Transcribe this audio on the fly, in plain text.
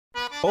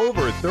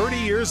Over 30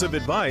 years of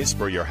advice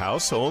for your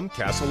house, home,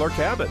 castle, or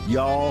cabin.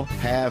 Y'all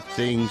have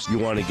things you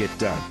want to get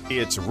done.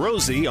 It's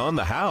Rosie on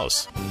the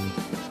House.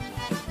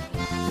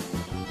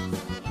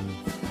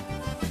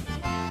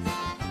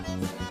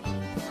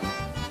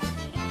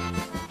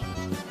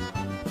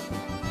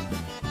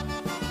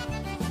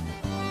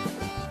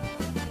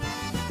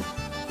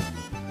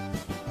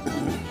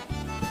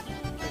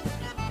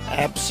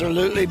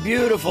 Absolutely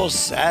beautiful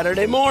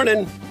Saturday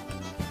morning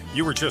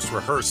You were just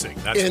rehearsing.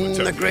 That's in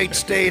the great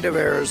state of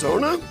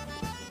Arizona.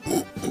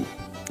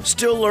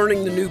 Still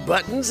learning the new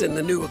buttons and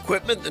the new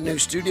equipment, the new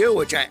studio,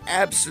 which I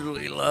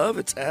absolutely love.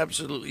 It's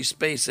absolutely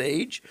space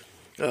age.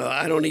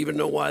 I don't even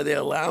know why they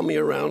allow me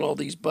around all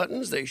these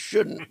buttons. They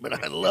shouldn't,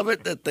 but I love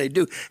it that they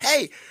do.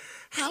 Hey,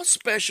 how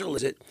special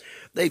is it?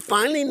 They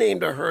finally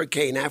named a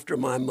hurricane after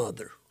my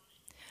mother.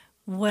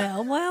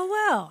 Well, well,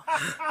 well.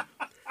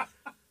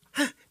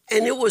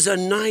 And it was a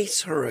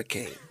nice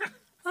hurricane.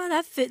 Well,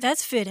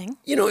 that's fitting.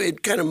 You know,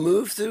 it kind of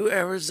moved through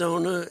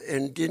Arizona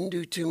and didn't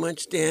do too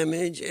much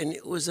damage, and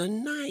it was a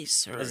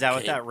nice hurricane. Is that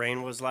what that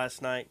rain was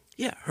last night?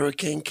 Yeah,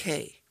 Hurricane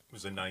K. It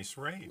was a nice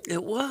rain.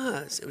 It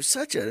was. It was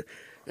such a,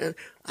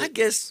 I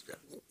guess,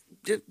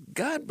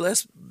 God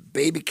bless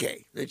Baby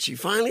K, that she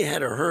finally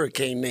had a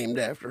hurricane named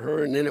after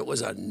her, and then it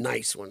was a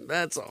nice one.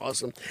 That's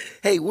awesome.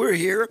 Hey, we're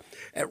here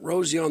at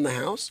Rosie on the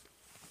House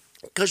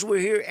because we're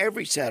here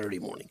every Saturday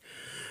morning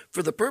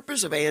for the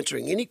purpose of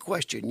answering any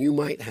question you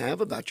might have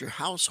about your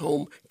house,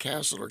 home,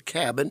 castle, or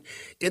cabin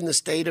in the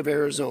state of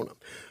Arizona.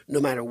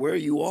 No matter where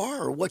you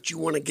are or what you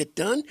want to get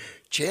done,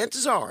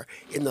 chances are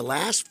in the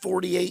last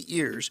 48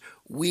 years,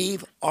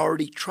 we've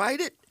already tried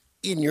it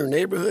in your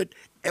neighborhood,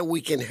 and we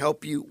can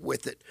help you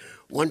with it.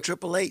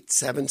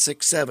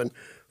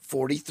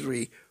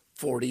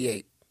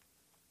 1-888-767-4348.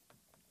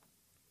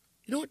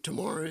 You know what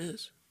tomorrow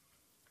is?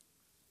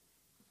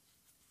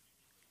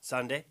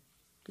 Sunday?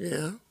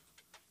 Yeah.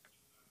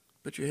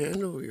 Put your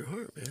hand over your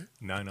heart, man.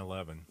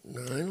 9/11.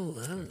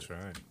 9/11. That's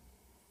right.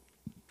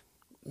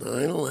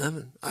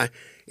 9/11.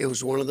 It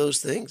was one of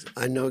those things.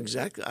 I know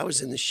exactly. I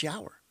was in the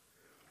shower.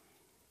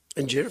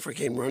 And Jennifer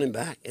came running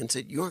back and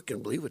said, "You aren't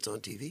going to believe what's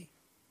on TV."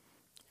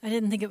 I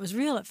didn't think it was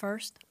real at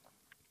first.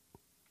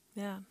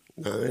 Yeah.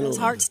 9/11. It was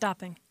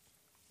heart-stopping.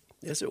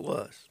 Yes, it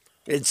was.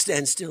 And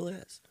still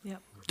is.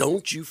 Yep.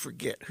 Don't you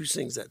forget. Who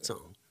sings that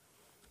song?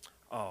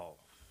 Oh.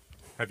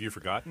 Have you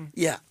forgotten?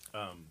 Yeah.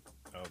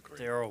 Oh,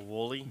 great. Daryl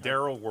Woolley?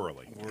 Daryl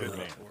Worley. Good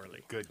man.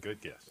 Worley. Good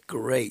guess.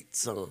 Great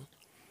song.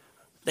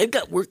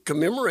 We're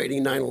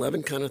commemorating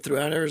 9/11 kind of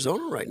throughout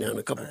Arizona right now in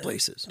a couple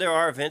places. There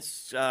are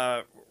events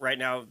right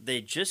now.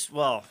 They just,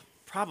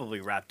 probably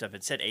wrapped up.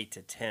 It said 8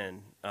 to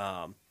 10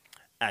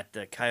 at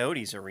the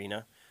Coyotes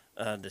Arena,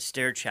 the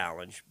Stair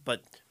Challenge.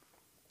 But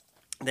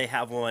they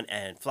have one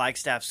at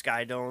Flagstaff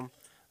Sky Dome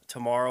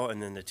tomorrow,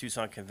 and then the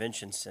Tucson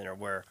Convention Center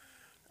where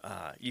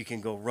you can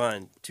go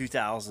run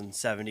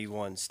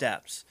 2,071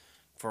 steps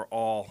for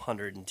all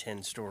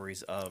 110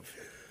 stories of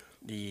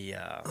the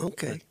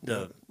Okay.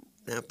 the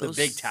Now,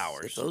 big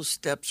towers. If those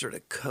steps are the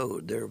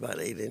code, they're about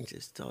 8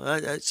 inches tall.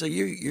 So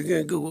you're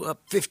going to go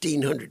up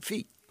 1,500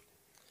 feet.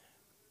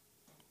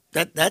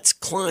 That's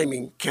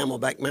climbing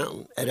Camelback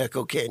Mountain at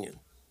Echo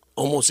Canyon,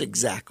 almost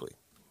exactly.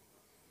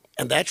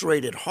 And that's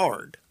rated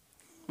hard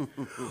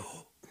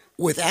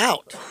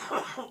without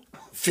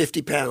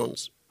 50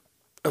 pounds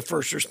of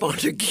first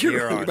responder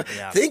gear on your back.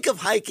 Yeah. Think of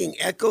hiking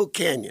Echo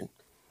Canyon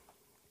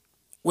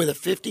with a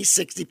 50,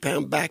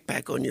 60-pound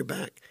backpack on your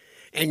back,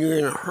 and you're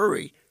in a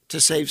hurry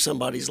to save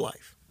somebody's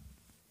life.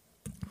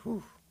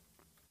 Whew.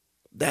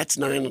 That's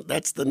the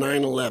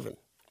 9/11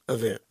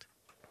 event.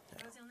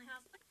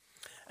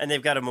 And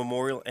they've got a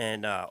memorial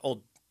in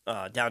old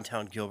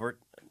downtown Gilbert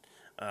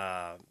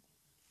that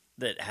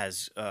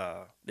has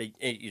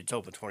it's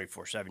open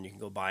 24/7. You can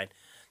go by it.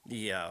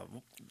 The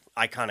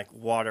iconic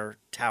water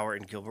tower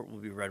in Gilbert will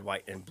be red,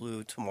 white, and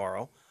blue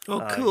tomorrow.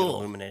 Oh, cool!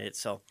 Illuminate it.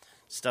 So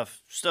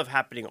stuff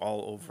happening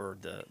all over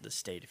the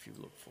state if you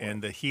look for it.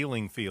 And the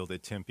healing field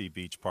at Tempe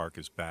Beach Park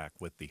is back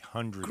with the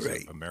hundreds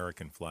Great. of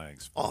American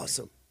flags.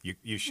 Awesome.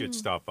 You should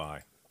stop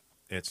by.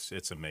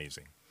 It's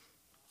amazing.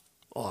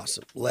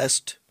 Awesome.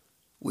 Lest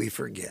we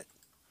forget.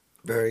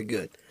 Very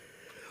good.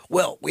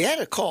 Well, we had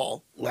a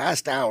call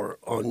last hour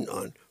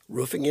on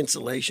roofing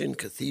insulation,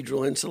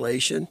 cathedral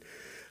insulation,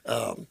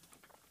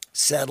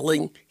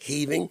 settling,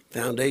 heaving,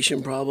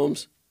 foundation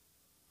problems,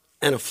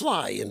 and a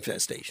fly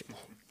infestation.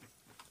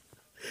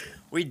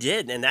 We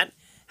did, and that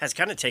has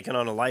kind of taken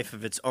on a life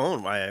of its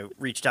own. I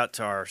reached out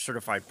to our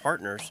certified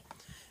partners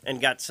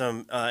and got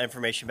some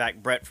information back.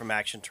 Brett from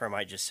Action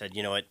Termite just said,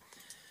 you know what?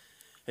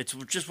 It's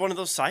just one of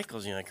those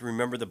cycles. You know, I can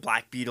remember the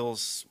black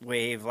beetles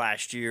wave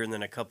last year, and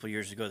then a couple of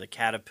years ago the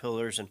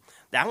caterpillars, and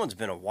that one's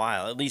been a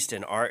while, at least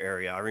in our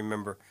area. I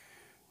remember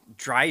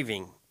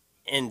driving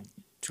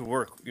into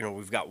work. You know,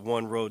 we've got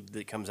one road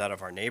that comes out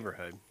of our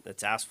neighborhood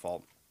that's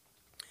asphalt,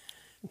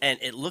 and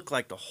it looked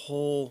like the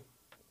whole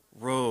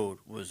road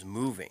was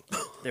moving.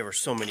 There were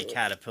so many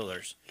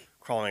caterpillars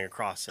crawling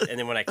across it. And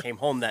then when I came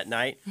home that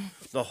night,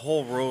 the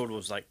whole road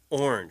was like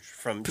orange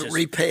from just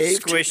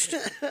Repaved?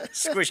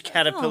 squished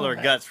caterpillar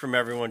guts from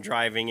everyone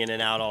driving in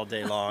and out all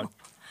day long.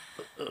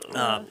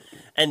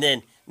 And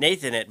then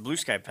Nathan at Blue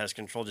Sky Pest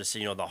Control just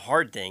said, the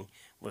hard thing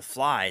with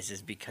flies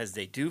is because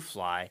they do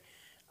fly.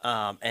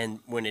 And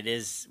when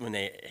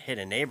they hit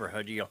a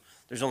neighborhood,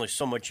 there's only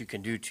so much you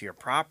can do to your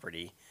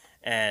property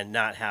and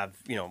not have,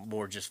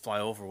 more just fly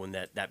over when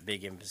that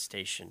big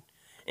infestation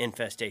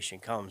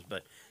comes.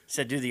 But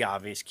said do the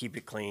obvious, keep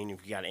it clean.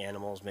 If you got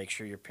animals, make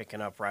sure you're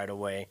picking up right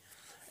away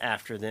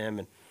after them.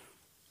 And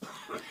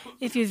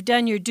if you've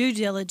done your due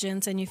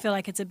diligence and you feel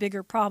like it's a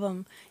bigger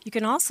problem, you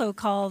can also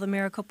call the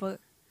Maricopa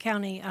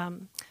County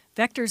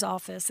Vector's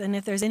office, and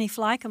if there's any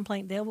fly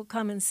complaint, they will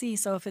come and see.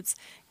 So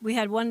we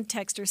had one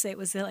texter say it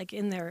was like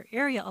in their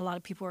area, a lot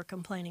of people were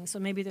complaining. So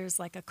maybe there's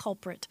like a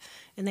culprit,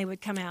 and they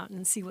would come out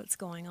and see what's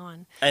going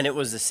on. And it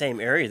was the same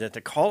area that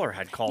the caller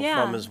had called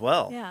from as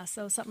well. Yeah,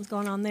 so something's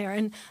going on there.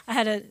 And I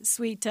had a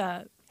sweet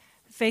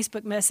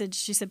Facebook message.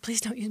 She said,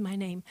 please don't use my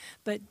name.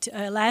 But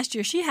last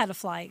year she had a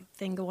fly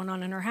thing going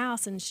on in her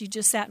house, and she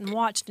just sat and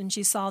watched, and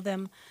she saw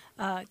them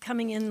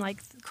coming in, like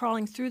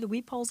crawling through the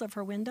weepholes of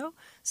her window.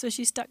 So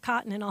she stuck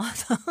cotton in all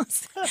of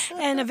those.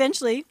 And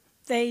eventually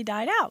they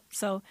died out.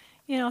 So,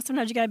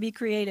 sometimes you got to be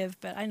creative,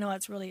 but I know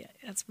that's really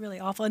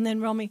awful. And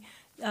then, Romy,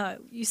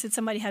 you said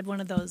somebody had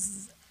one of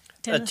those.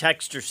 A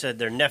texter said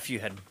their nephew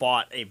had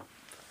bought a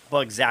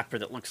bug zapper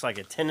that looks like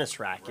a tennis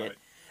racket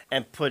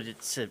and put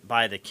it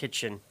by the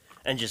kitchen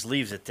and just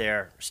leaves it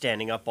there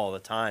standing up all the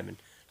time.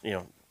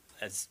 And,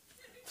 as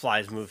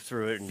flies move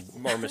through it and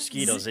more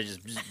mosquitoes, they just...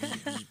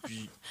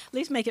 At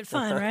least make it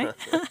fun, right?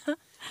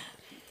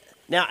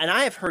 Now, and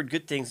I have heard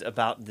good things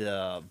about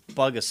the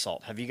Bug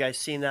Assault. Have you guys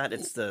seen that?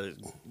 It's the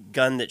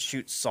gun that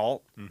shoots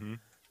salt. Mm-hmm.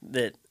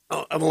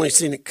 I've only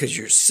seen it because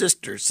your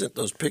sister sent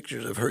those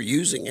pictures of her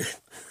using it.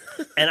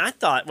 And I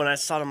thought, when I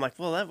saw it, I'm like,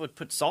 well, that would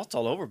put salt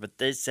all over. But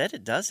they said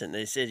it doesn't.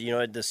 They said,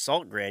 the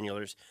salt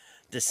granulars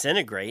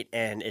disintegrate,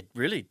 and it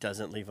really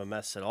doesn't leave a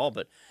mess at all.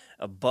 But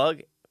a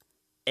Bug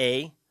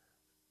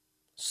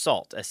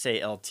Salt,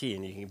 S-A-L-T,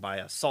 and you can buy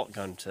a salt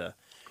gun to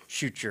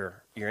shoot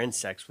your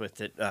insects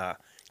with it.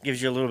 Gives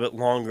you a little bit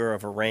longer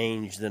of a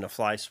range than a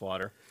fly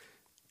swatter.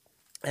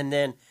 And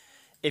then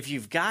if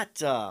you've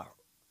got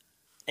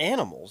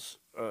animals,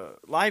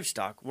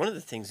 livestock, one of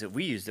the things that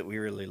we use that we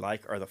really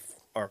like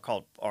are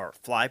called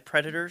fly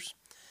predators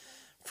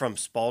from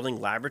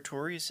Spalding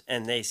Laboratories,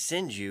 and they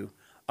send you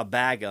a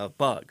bag of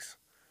bugs.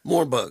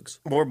 More bugs.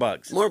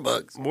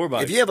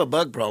 If you have a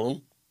bug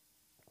problem,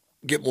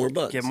 get more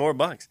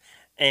bugs.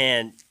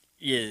 And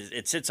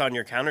it sits on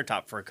your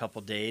countertop for a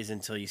couple days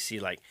until you see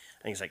I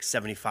think it's like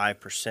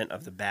 75%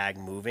 of the bag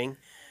moving.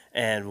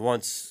 And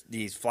once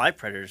these fly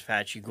predators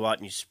hatch, you go out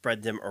and you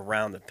spread them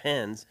around the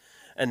pens,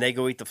 and they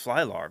go eat the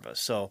fly larvae.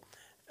 So,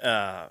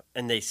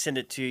 and they send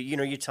it to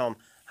you. You tell them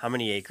how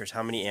many acres,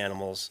 how many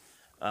animals,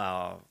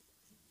 and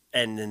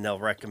then they'll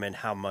recommend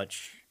how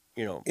much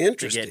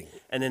Interesting. to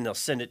get, and then they'll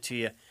send it to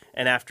you.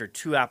 And after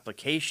 2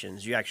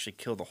 applications, you actually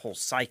kill the whole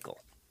cycle.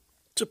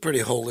 It's a pretty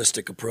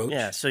holistic approach.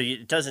 Yeah, so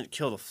it doesn't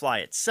kill the fly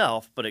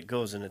itself, but it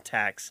goes and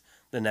attacks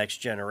the next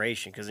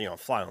generation because a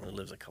fly only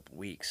lives a couple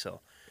weeks,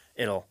 so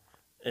it'll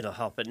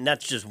help it. And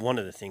that's just one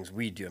of the things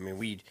we do. I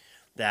mean,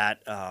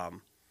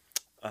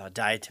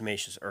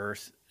 diatomaceous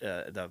earth,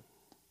 the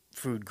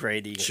food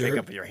grade that you can pick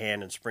up with your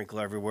hand and sprinkle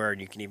everywhere, and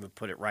you can even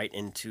put it right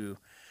into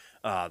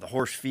the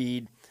horse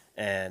feed,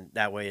 and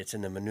that way it's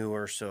in the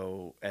manure.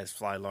 So as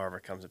fly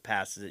larvae comes and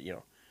passes it,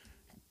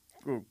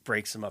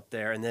 breaks them up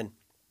there, and then.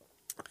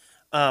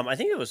 I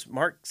think it was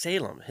Mark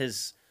Salem,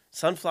 his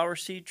sunflower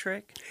seed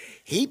trick.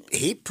 He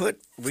put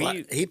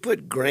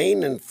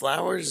grain and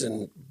flowers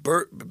and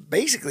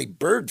basically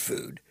bird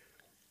food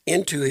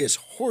into his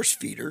horse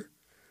feeder.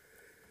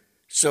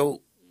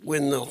 So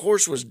when the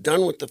horse was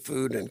done with the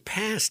food and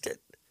passed it,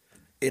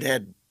 it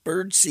had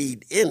bird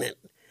seed in it,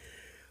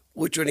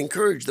 which would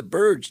encourage the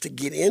birds to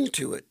get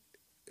into it,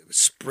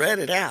 spread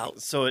it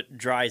out. So it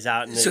dries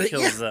out and it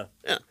kills the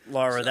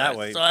larva that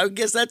way. So I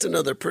guess that's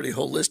another pretty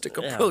holistic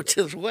approach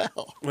as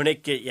well. When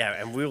it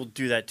and we'll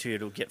do that too.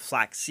 It'll get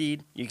flax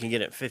seed. You can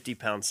get it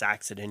 50-pound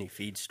sacks at any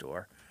feed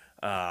store.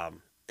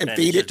 And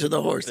feed it to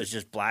the horses. It's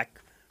just black,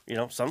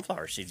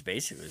 sunflower seeds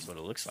basically is what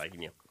it looks like.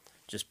 And you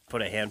just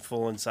put a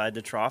handful inside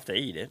the trough. They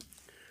eat it.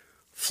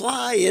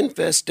 Fly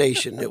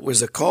infestation. It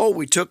was a call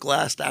we took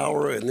last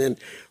hour, and then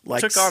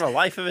took on a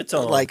life of its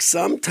own. Like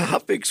some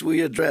topics we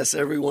address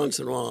every once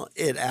in a while,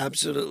 it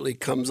absolutely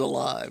comes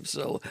alive.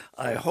 So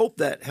I hope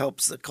that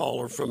helps the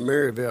caller from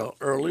Maryvale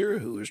earlier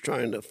who was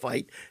trying to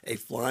fight a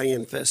fly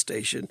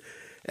infestation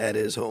at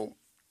his home.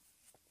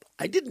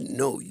 I didn't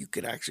know you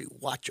could actually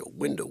watch a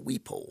window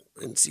weephole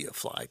and see a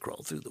fly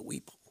crawl through the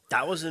weephole.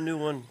 That was a new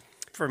one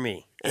for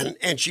me.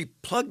 And she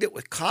plugged it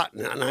with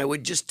cotton, and I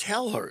would just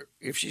tell her,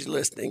 if she's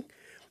listening,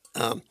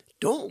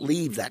 don't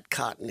leave that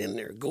cotton in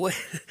there. Go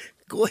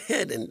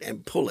ahead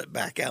and pull it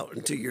back out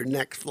into your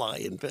next fly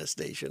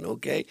infestation,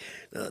 okay?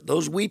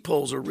 Those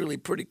weepholes are really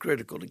pretty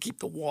critical to keep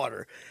the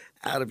water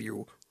out of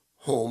your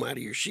home out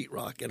of your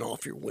sheetrock and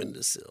off your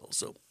windowsill.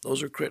 So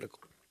those are critical.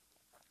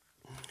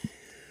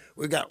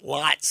 We've got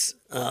lots.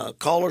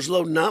 Callers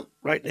loading up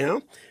right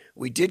now.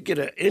 We did get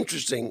an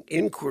interesting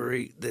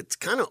inquiry that's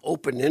kind of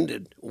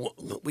open-ended.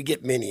 We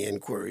get many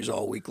inquiries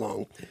all week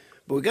long.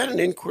 But we got an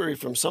inquiry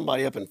from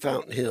somebody up in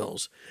Fountain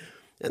Hills,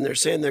 and they're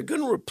saying they're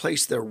going to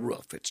replace their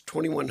roof. It's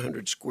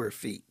 2,100 square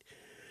feet.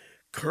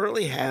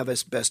 Currently have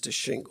asbestos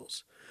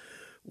shingles.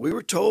 We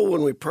were told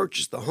when we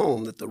purchased the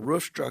home that the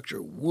roof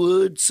structure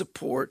would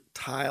support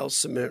tile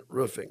cement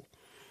roofing.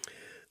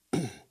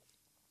 Well,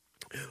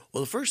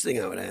 the first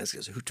thing I would ask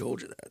is, who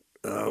told you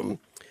that?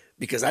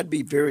 Because I'd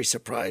be very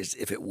surprised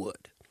if it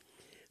would.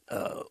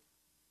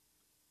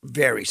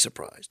 Very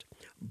surprised.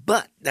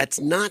 But that's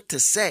not to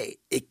say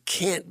it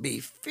can't be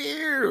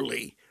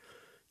fairly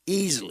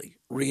easily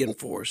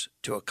reinforced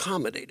to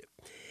accommodate it.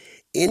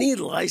 Any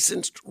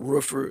licensed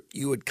roofer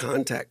you would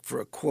contact for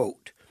a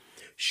quote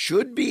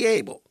should be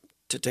able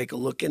to take a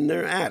look in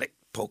their attic,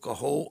 poke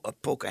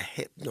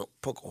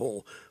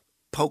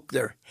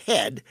their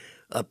head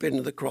up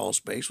into the crawl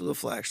space with a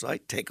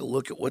flashlight, take a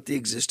look at what the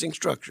existing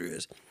structure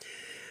is,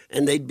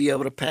 and they'd be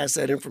able to pass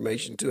that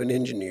information to an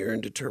engineer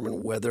and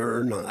determine whether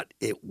or not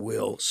it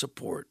will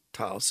support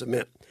tile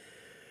cement.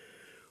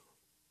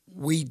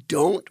 We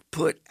don't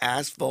put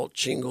asphalt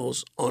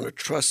shingles on a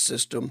truss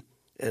system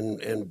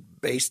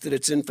and base that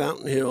it's in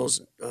Fountain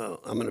Hills.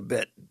 I'm going to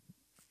bet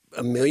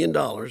 $1 million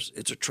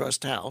it's a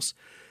trussed house.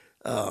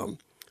 I'm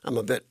going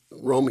to bet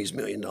Romy's $1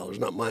 million,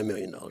 not my $1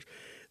 million,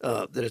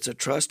 that it's a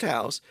trussed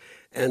house.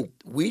 And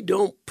we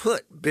don't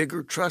put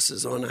bigger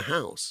trusses on a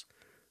house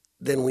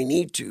than we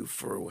need to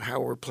for how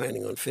we're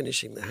planning on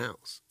finishing the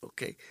house,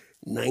 okay?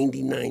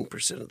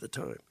 99% of the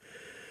time.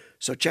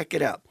 So check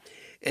it out.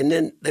 And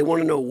then they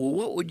want to know, well,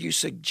 what would you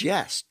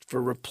suggest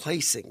for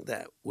replacing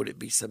that? Would it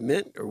be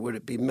cement or would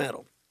it be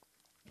metal?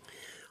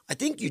 I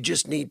think you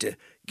just need to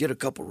get a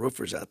couple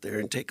roofers out there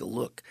and take a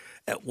look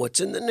at what's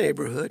in the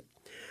neighborhood.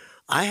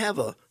 I have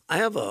a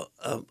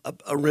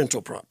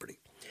rental property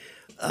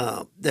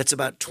that's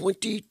about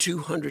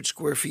 2,200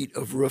 square feet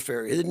of roof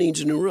area that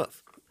needs a new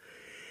roof.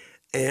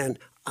 And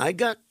I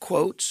got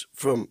quotes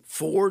from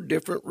 4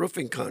 different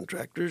roofing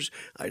contractors.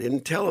 I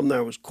didn't tell them that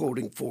I was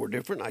quoting 4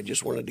 different. I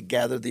just wanted to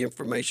gather the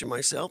information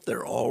myself.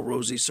 They're all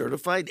Rosie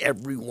certified.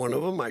 Every one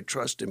of them I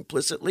trust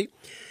implicitly.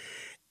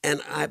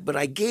 But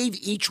I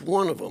gave each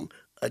one of them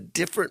a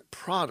different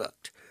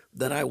product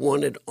that I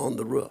wanted on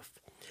the roof.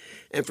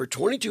 And for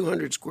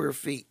 2,200 square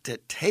feet, to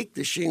take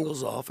the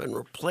shingles off and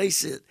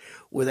replace it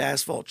with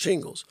asphalt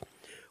shingles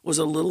was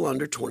a little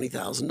under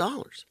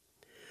 $20,000.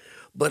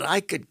 But I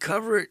could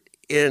cover it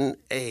in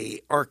a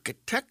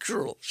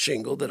architectural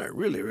shingle that I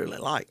really, really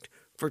liked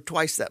for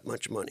twice that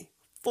much money,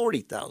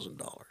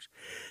 $40,000.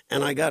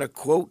 And I got a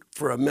quote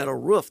for a metal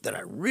roof that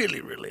I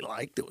really, really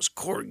liked that was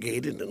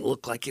corrugated and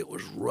looked like it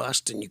was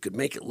rust, and you could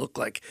make it look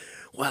like,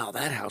 wow,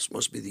 that house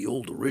must be the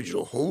old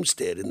original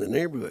homestead in the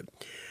neighborhood.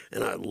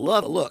 And I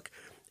love the look.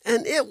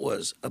 And it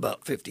was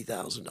about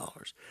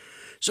 $50,000.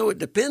 So it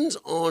depends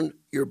on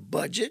your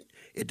budget.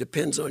 It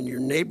depends on your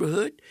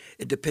neighborhood.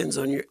 It depends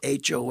on your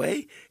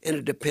HOA. And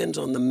it depends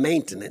on the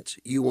maintenance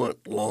you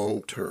want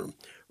long term.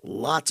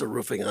 Lots of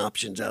roofing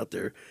options out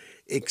there.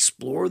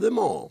 Explore them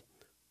all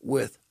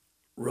with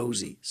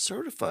Rosie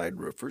certified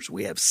roofers.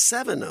 We have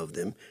 7 of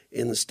them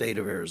in the state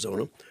of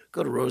Arizona.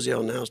 Go to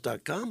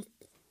rosieellenhouse.com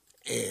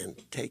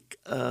and take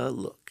a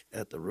look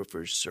at the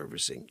roofers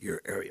servicing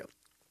your area.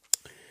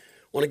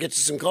 Want to get to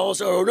some calls?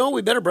 Oh, no,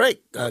 we better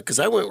break because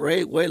I went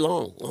way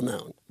long on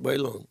that one. Way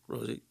long,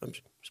 Rosie. I'm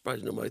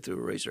surprised nobody threw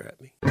a razor at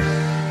me.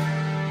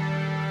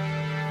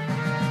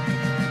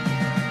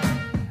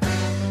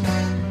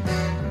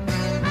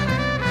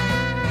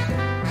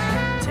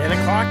 10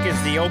 o'clock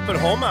is the open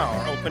home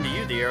hour. Open to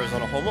you, the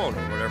Arizona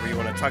homeowner. Whatever you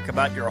want to talk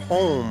about your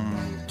home,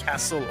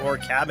 castle, or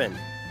cabin.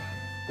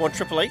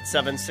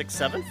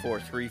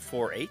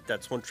 1-888-767-4348.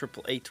 That's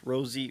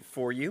 1-888-ROSIE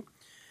for you.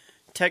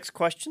 Text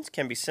questions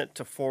can be sent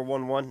to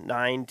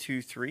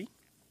 411-923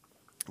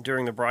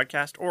 during the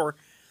broadcast, or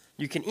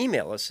you can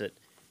email us at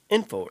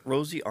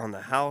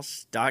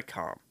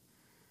info@rosieonthehouse.com.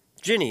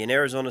 Ginny in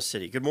Arizona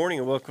City, good morning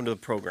and welcome to the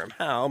program.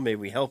 How may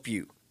we help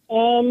you?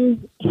 I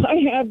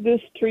have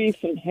this tree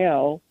from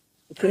hell.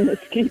 It's a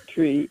mesquite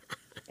tree,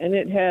 and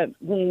it had,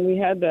 when we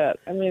had that,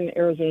 I'm in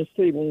Arizona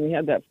City, when we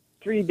had that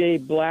 3-day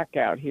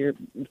blackout here,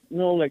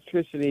 no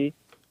electricity,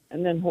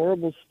 and then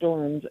horrible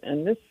storms,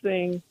 and this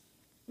thing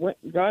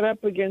got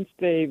up against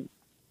a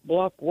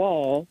block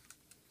wall,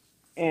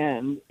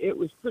 and it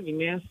was pretty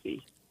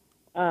nasty.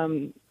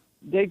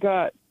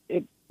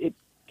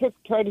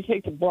 Tried to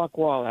take the block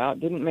wall out.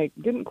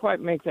 Didn't quite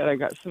make that. I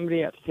got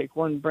somebody out to take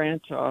one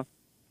branch off,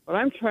 but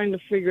I'm trying to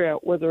figure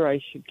out whether I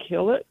should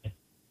kill it.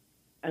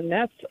 And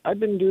I've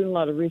been doing a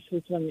lot of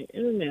research on the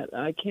internet.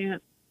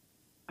 And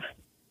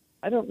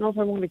I don't know if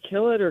I want to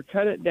kill it or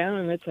cut it down,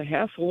 and it's a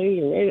hassle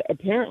either way.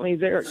 Apparently,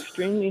 they're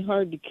extremely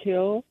hard to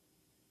kill,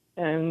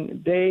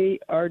 and they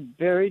are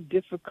very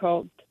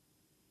difficult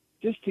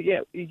just to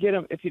get. You get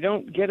them, if you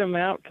don't get them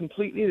out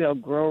completely, they'll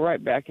grow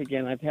right back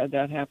again. I've had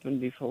that happen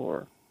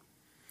before.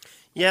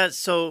 Yeah,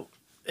 so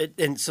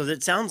so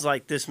it sounds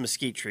like this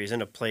mesquite tree is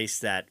in a place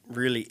that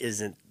really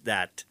isn't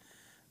that,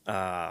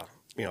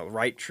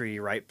 right tree,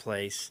 right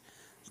place.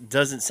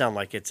 Doesn't sound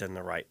like it's in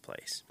the right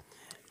place,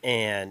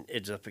 and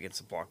it's up against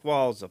the block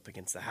walls, up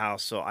against the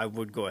house. So I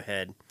would go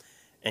ahead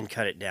and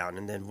cut it down,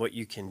 and then what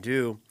you can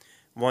do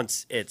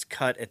once it's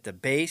cut at the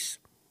base,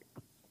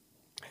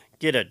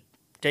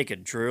 take a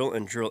drill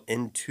and drill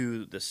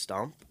into the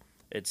stump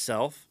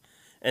itself,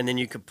 and then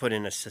you could put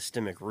in a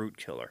systemic root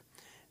killer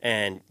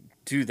and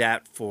do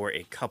that for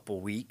a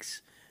couple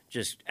weeks.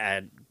 Just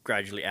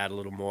gradually add a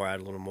little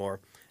more,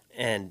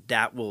 and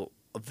that will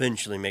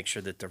eventually make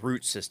sure that the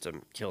root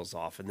system kills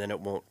off, and then it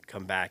won't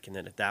come back. And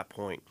then at that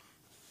point,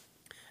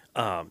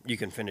 you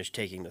can finish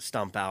taking the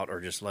stump out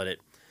or just let it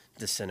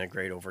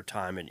disintegrate over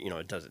time. And,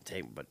 it doesn't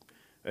take but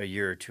a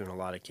year or two in a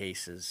lot of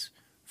cases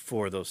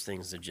for those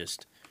things to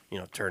just,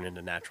 turn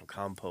into natural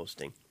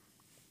composting.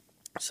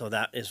 So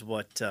that is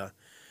what,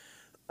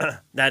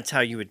 that's how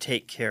you would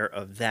take care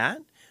of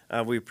that.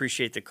 We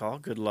appreciate the call.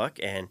 Good luck.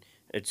 And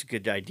it's a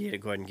good idea to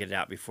go ahead and get it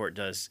out before it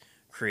does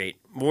create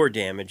more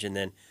damage. And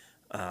then,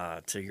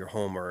 to your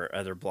home or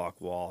other block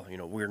wall.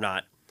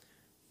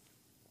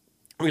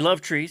 We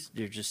love trees.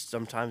 They're just,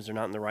 sometimes they're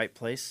not in the right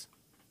place.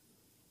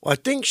 Well, I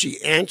think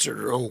she answered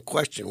her own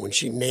question when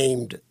she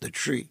named the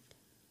tree.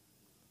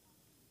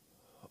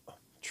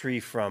 Tree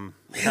from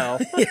hell.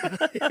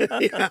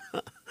 Yeah.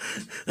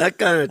 That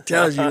kind of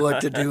tells you what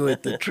to do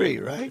with the tree,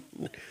 right?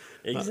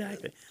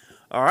 Exactly.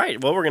 All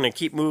right. Well, we're going to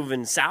keep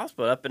moving south,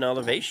 but up in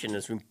elevation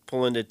as we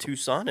pull into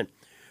Tucson and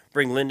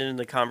bring Linda into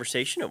the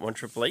conversation at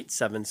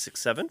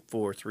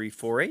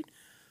 1-888-767-4348.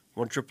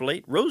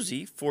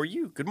 1-888-ROSIE for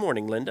you. Good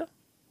morning, Linda.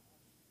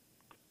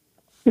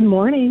 Good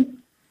morning.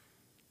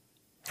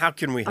 How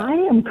can we help? I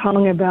am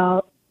calling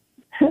about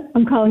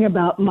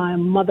my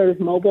mother's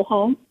mobile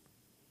home,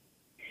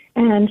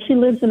 and she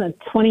lives in a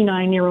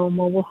 29-year-old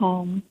mobile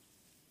home,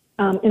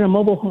 in a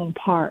mobile home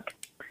park.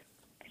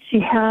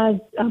 She has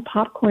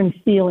popcorn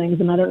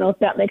ceilings, and I don't know if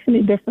that makes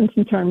any difference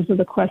in terms of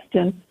the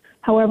question.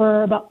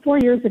 However, about 4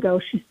 years ago,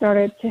 she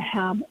started to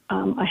have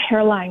a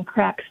hairline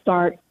crack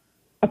start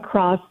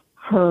across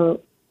her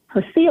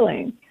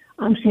ceiling.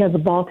 She has a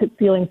vaulted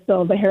ceiling,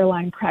 so the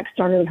hairline crack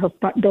started at her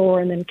front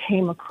door and then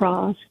came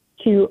across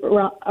to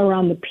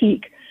around the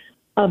peak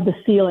of the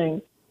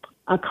ceiling.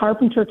 A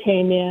carpenter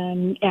came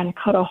in and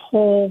cut a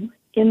hole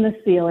in the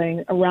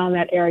ceiling around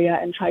that area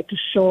and tried to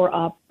shore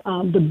up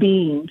the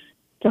beams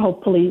to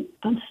hopefully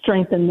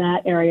strengthen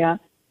that area.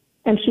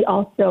 And she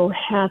also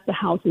has the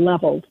house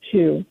leveled,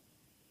 too.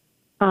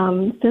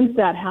 Since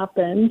that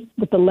happened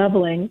with the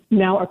leveling,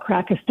 now a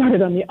crack has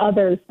started on the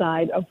other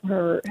side of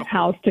her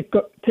house to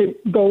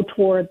go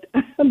toward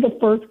the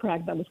first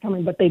crack that was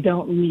coming, but they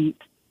don't meet.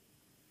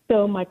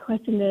 So my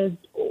question is,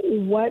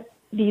 what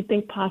do you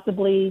think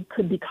possibly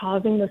could be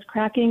causing this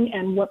cracking,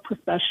 and what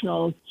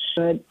professionals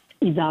should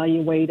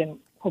evaluate and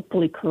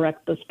hopefully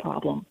correct this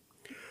problem?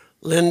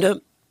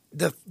 Linda,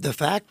 the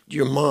fact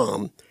your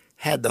mom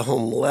had the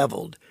home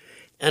leveled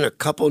and a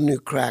couple new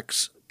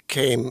cracks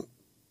became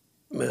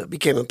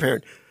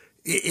apparent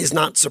is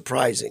not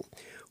surprising.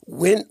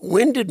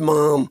 When did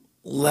Mom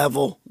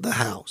level the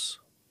house?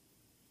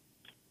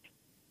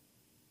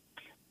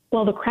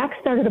 Well, the crack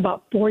started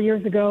about 4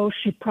 years ago.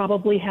 She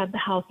probably had the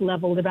house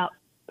leveled about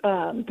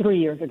 3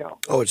 years ago.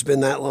 Oh, it's been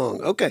that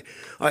long. Okay.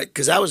 All right,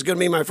 because that was going to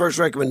be my first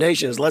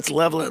recommendation is let's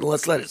level it and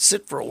let's let it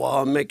sit for a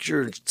while and make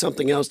sure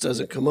something else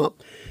doesn't come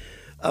up.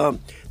 The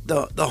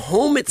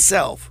home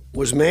itself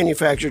was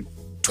manufactured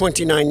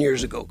 29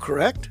 years ago,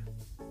 correct?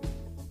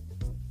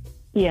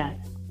 Yes.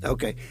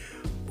 Okay.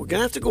 We're going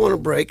to have to go on a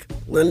break.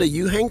 Linda,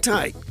 you hang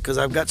tight because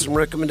I've got some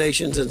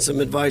recommendations and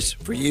some advice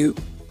for you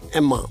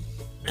and Mom.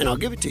 And I'll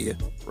give it to you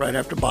right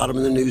after bottom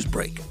of the news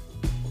break.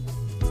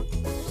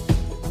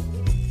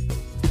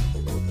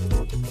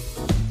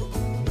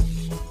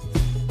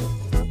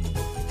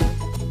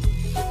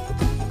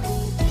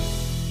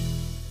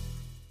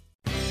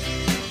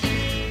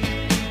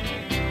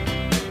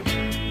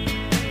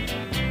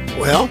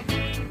 Well,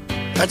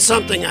 that's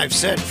something I've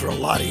said for a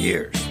lot of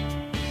years.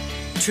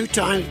 2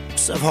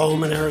 types of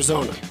home in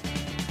Arizona.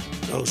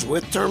 Those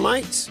with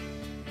termites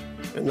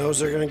and those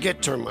that are going to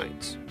get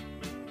termites.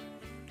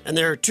 And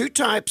there are 2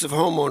 types of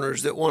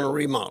homeowners that want to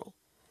remodel.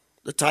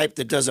 The type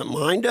that doesn't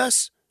mind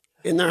us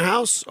in their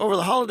house over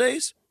the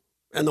holidays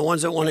and the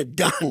ones that want it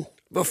done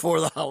before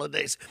the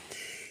holidays.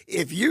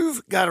 If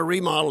you've got a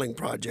remodeling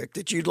project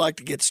that you'd like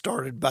to get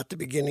started about the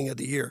beginning of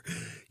the year,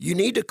 you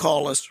need to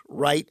call us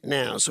right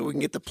now so we can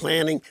get the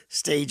planning,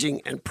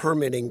 staging, and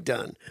permitting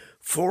done.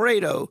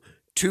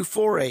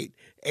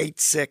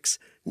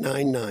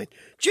 480-248-8699.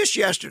 Just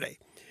yesterday,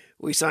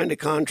 we signed a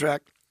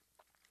contract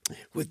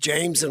with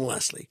James and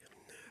Leslie,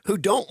 who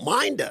don't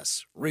mind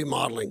us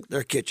remodeling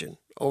their kitchen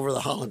over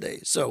the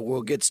holidays. So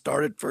we'll get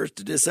started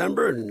 1st of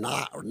December and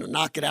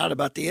knock it out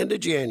about the end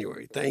of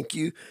January. Thank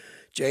you,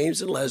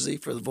 James and Leslie,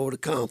 for the vote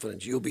of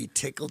confidence. You'll be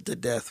tickled to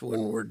death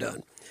when we're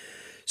done.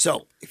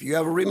 So if you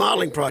have a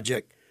remodeling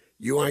project,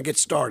 you want to get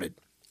started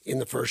in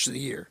the first of the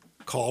year,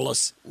 Call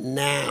us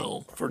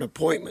now for an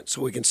appointment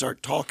so we can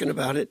start talking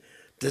about it,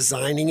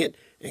 designing it,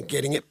 and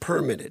getting it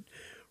permitted.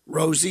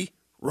 Rosie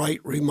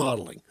Wright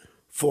Remodeling,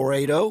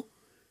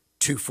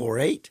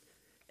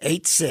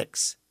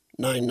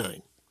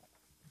 480-248-8699.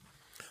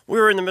 We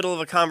were in the middle of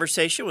a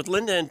conversation with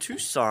Linda in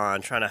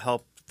Tucson trying to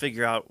help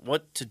figure out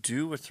what to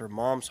do with her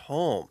mom's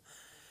home.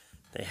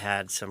 They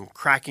had some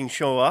cracking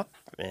show up,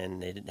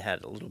 and they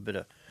had a little bit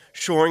of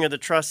shoring of the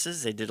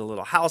trusses. They did a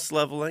little house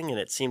leveling, and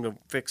it seemed to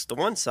fix the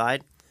one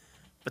side,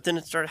 but then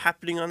it started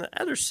happening on the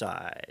other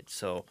side.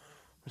 So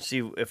we'll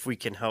see if we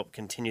can help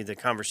continue the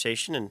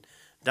conversation and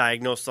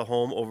diagnose the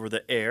home over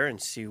the air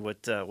and see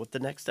what the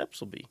next steps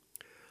will be.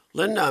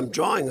 Linda, I'm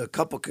drawing a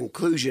couple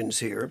conclusions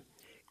here.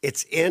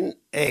 It's in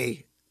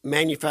a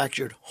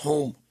manufactured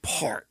home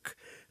park,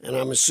 and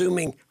I'm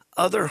assuming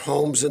other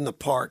homes in the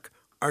park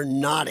are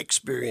not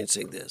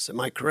experiencing this. Am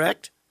I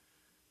correct?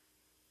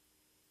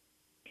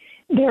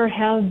 There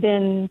have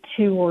been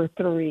 2 or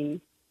 3,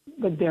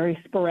 but very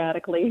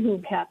sporadically,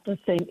 who've had the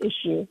same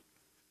issue.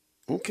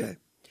 Okay.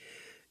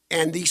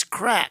 And these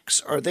cracks,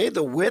 are they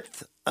the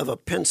width of a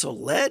pencil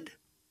lead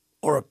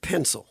or a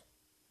pencil?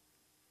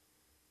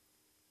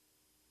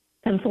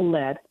 Pencil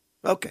lead.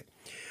 Okay.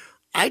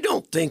 I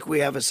don't think we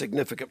have a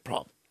significant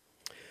problem.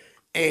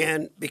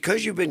 And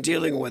because you've been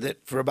dealing with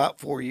it for about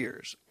 4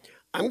 years,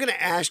 I'm going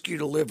to ask you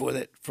to live with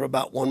it for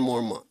about 1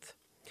 more month.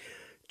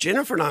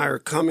 Jennifer and I are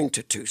coming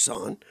to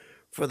Tucson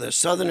for the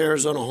Southern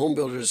Arizona Home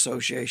Builders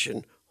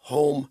Association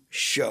Home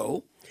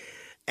Show.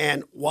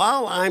 And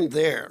while I'm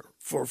there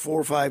for 4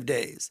 or 5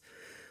 days,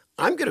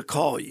 I'm going to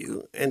call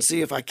you and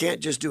see if I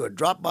can't just do a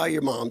drop by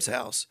your mom's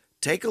house,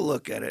 take a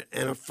look at it,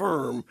 and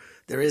affirm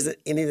there isn't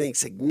anything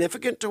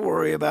significant to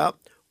worry about,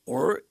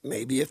 or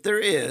maybe if there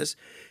is,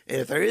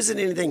 and if there isn't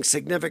anything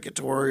significant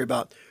to worry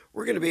about,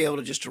 we're going to be able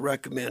to just to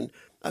recommend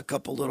a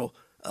couple little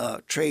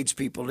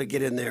tradespeople to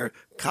get in there,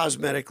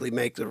 cosmetically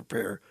make the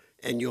repair,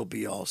 and you'll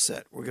be all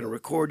set. We're going to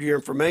record your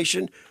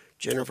information.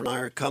 Jennifer and I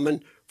are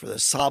coming for the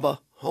Saba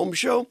Home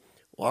Show.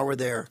 While we're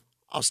there,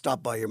 I'll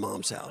stop by your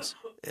mom's house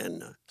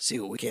and see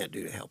what we can't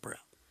do to help her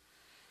out.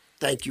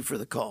 Thank you for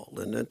the call,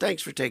 Linda, and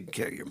thanks for taking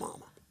care of your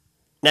mama.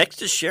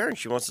 Next is Sharon.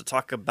 She wants to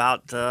talk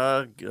about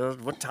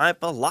what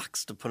type of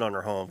locks to put on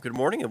her home. Good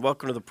morning and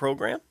welcome to the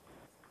program.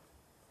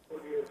 I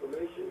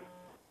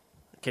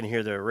can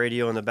hear the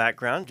radio in the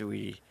background.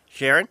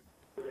 Sharon?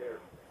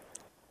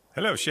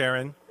 Hello,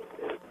 Sharon.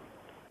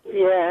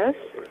 Yes.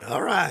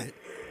 All right.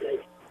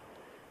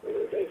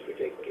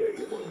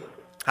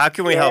 How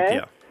can we help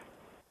you?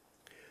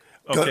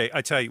 Okay,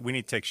 I tell you, we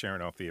need to take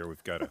Sharon off the air.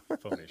 We've got a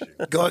phone issue.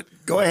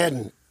 Go ahead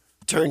and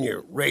turn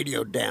your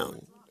radio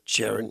down,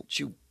 Sharon.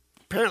 She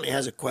apparently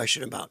has a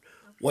question about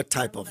what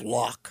type of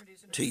lock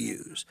to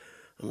use.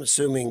 I'm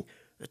assuming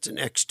it's an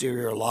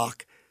exterior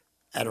lock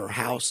at her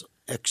house,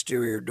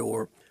 exterior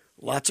door.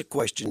 Lots of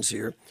questions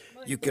here.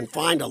 You can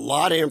find a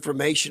lot of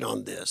information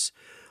on this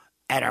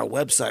at our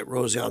website,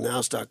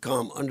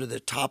 rosieonthehouse.com, under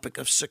the topic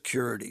of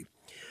security.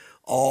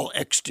 All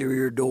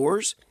exterior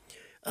doors,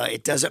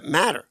 it doesn't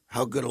matter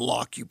how good a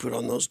lock you put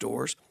on those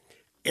doors,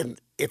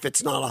 and if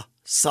it's not a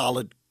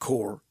solid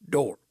core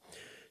door.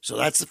 So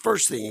that's the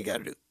first thing you got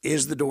to do.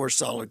 Is the door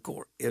solid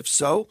core? If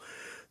so,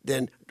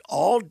 then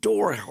all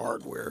door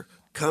hardware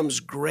comes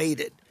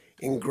graded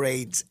in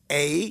grades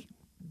A,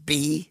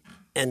 B,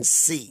 and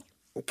C.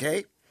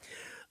 Okay?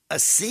 A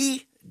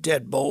C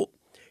deadbolt,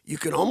 you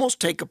can almost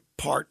take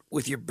apart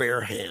with your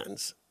bare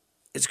hands.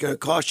 It's going to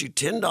cost you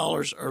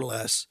 $10 or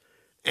less,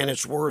 and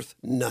it's worth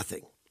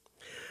nothing.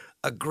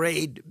 A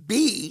grade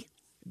B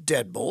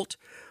deadbolt,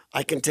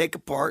 I can take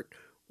apart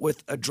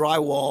with a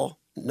drywall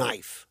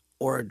knife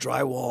or a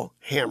drywall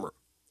hammer.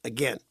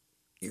 Again,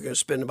 you're going to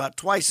spend about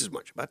twice as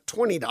much, about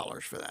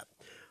 $20 for that.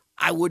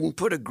 I wouldn't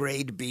put a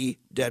grade B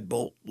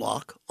deadbolt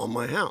lock on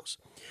my house.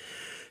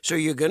 So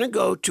you're going to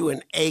go to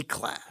an A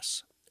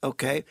class,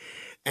 okay?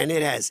 And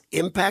it has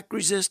impact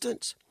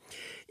resistance.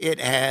 It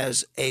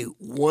has a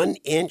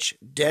 1-inch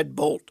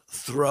deadbolt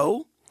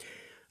throw.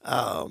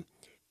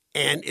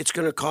 And it's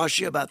going to cost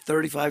you about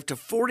 $35 to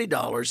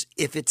 $40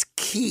 if it's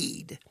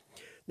keyed.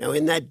 Now,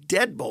 in that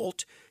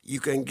deadbolt, you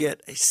can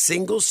get a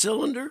single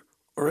cylinder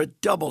or a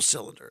double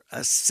cylinder.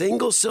 A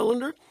single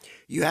cylinder,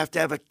 you have to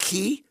have a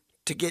key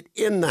to get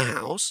in the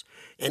house.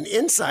 And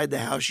inside the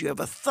house, you have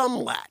a thumb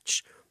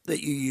latch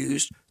that you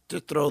use to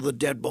throw the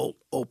deadbolt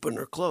open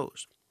or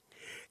close.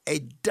 A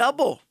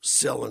double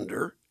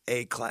cylinder,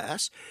 A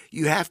class,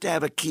 you have to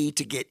have a key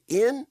to get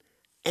in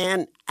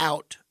and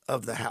out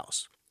of the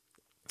house.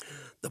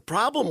 The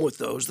problem with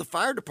those, the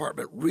fire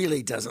department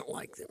really doesn't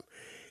like them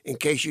in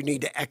case you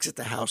need to exit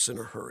the house in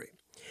a hurry.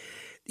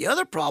 The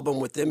other problem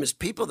with them is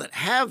people that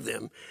have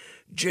them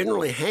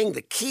generally hang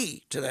the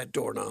key to that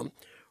doorknob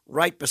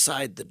right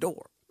beside the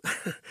door.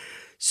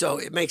 So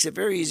it makes it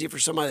very easy for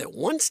somebody that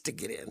wants to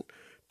get in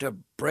to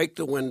break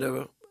the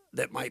window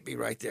that might be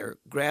right there,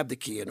 grab the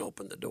key and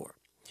open the door.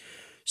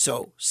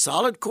 So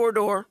solid core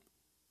door,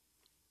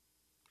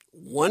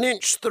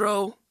 1-inch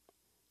throw,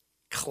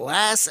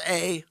 Class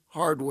A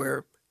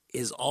hardware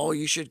is all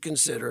you should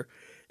consider.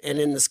 And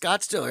in the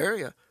Scottsdale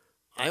area,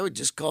 I would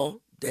just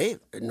call Dave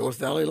at North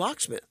Valley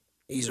Locksmith.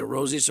 He's a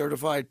Rosie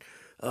certified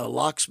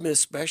locksmith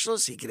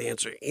specialist. He can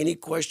answer any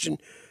question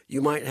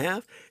you might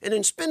have. And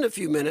then spend a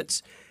few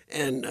minutes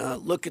and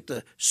look at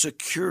the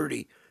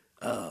security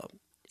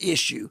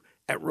issue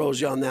at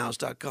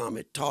rosieonthehouse.com.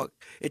 It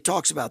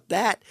talks about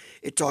that.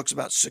 It talks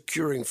about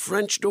securing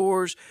French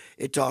doors.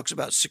 It talks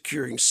about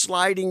securing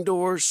sliding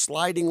doors,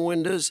 sliding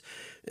windows.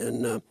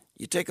 And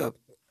you take a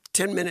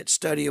 10-minute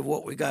study of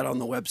what we got on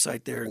the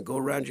website there and go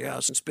around your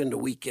house and spend a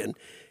weekend,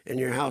 and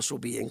your house will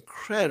be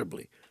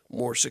incredibly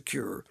more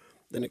secure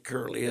than it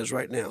currently is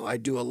right now. I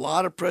do a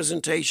lot of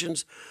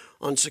presentations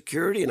on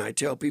security, and I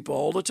tell people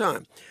all the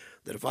time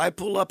that if I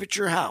pull up at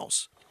your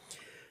house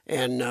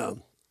and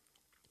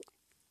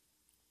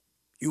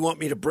you want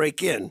me to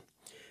break in,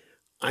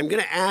 I'm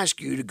going to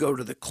ask you to go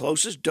to the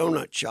closest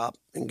donut shop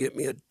and get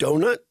me a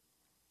donut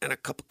and a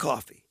cup of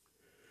coffee.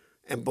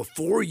 And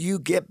before you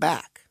get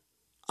back,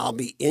 I'll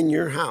be in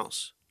your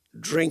house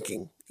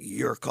drinking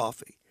your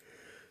coffee.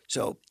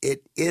 So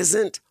it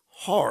isn't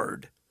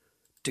hard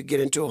to get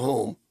into a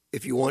home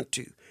if you want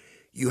to.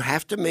 You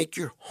have to make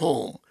your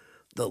home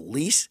the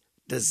least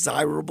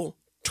desirable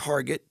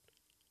target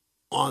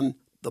on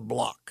the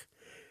block.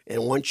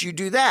 And once you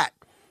do that,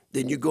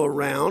 then you go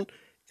around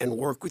and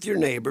work with your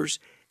neighbors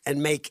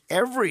and make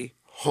every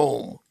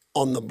home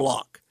on the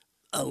block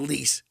a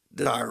least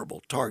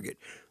desirable target.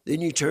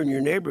 Then you turn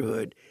your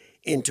neighborhood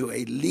into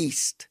a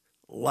least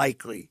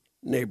likely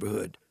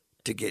neighborhood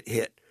to get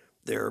hit.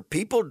 There are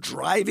people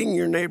driving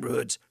your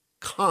neighborhoods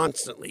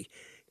constantly,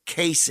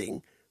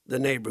 casing the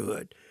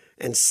neighborhood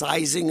and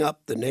sizing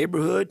up the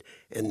neighborhood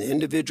and the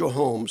individual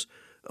homes,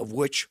 of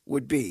which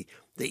would be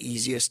the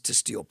easiest to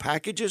steal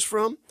packages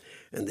from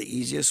and the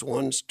easiest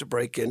ones to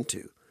break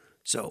into.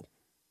 So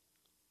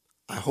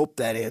I hope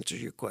that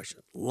answers your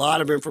question. A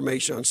lot of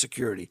information on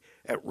security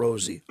at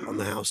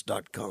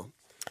rosieonthehouse.com.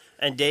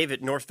 And Dave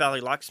at North Valley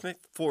Locksmith,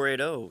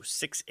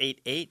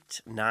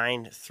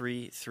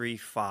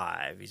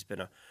 480-688-9335. He's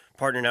been a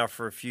partner now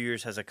for a few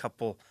years, has a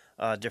couple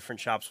different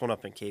shops, one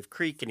up in Cave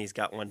Creek, and he's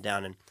got one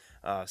down in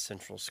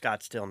central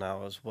Scottsdale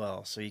now as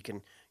well. So you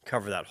can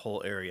cover that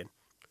whole area.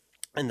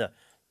 And the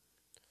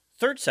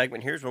third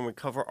segment here is when we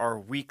cover our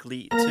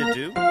weekly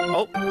to-do.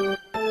 Oh,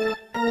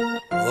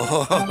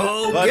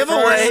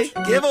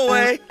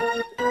 giveaway.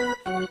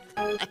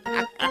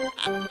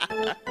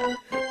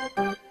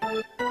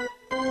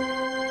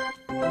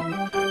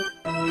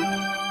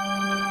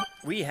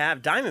 We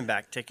have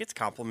Diamondback tickets,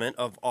 complement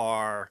of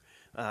our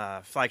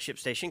flagship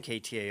station,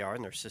 KTAR,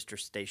 and their sister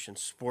station,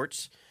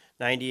 Sports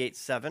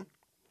 98.7.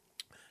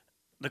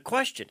 The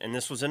question, and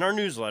this was in our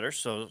newsletter,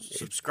 so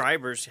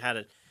subscribers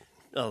had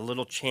a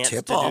little chance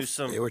to do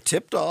some. They were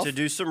tipped off to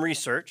do some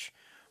research,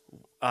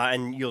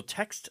 and you'll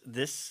text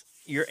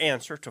your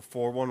answer to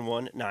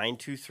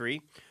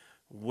 411-923.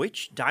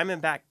 Which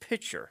Diamondback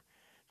pitcher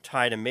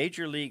tied a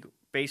Major League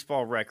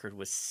Baseball record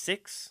with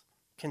 6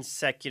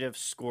 consecutive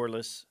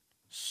scoreless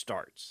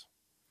starts?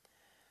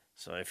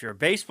 So if you're a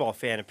baseball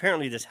fan,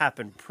 apparently this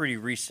happened pretty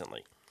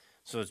recently.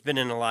 So it's been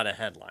in a lot of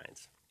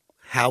headlines.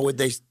 How would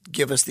they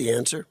give us the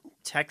answer?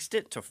 Text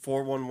it to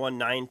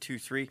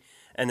 411-923,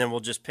 and then we'll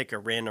just pick a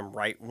random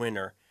right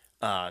winner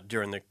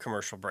during the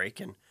commercial break,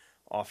 and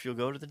off you'll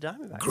go to the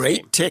Diamondbacks. Great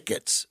game.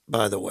 Tickets,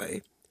 by the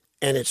way,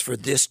 and it's for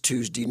this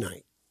Tuesday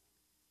night.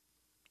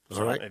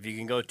 All right. If you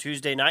can go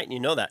Tuesday night and you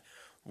know that,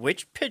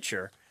 which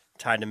pitcher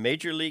tied a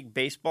Major League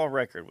Baseball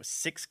record with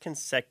 6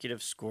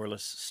 consecutive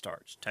scoreless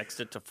starts? Text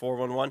it to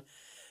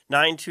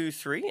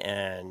 411-923,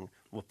 and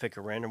we'll pick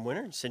a random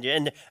winner and send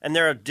you. And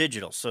they're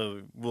digital,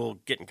 so we'll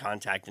get in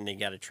contact, and you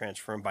got to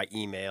transfer them by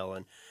email,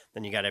 and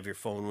then you got to have your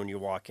phone when you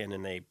walk in,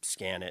 and they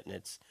scan it, and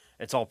it's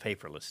all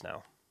paperless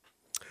now.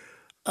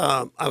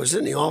 I was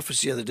in the office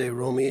the other day,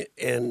 Romy,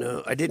 and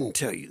I didn't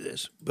tell you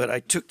this, but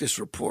I took this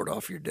report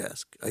off your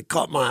desk. I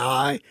caught my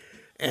eye,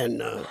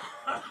 and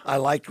I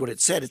liked what it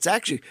said. It's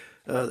actually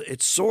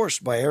it's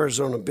sourced by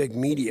Arizona Big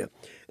Media,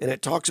 and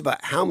it talks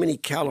about how many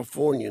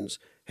Californians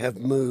have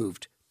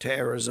moved to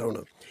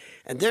Arizona.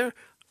 And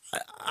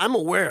I'm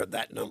aware of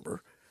that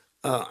number.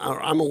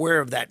 I'm aware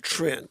of that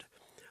trend,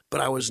 but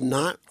I was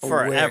not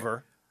aware.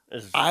 Forever.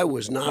 I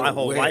was not my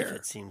whole aware life,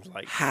 it seems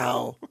like.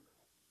 how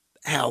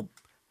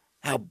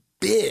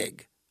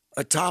big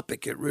a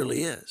topic it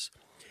really is.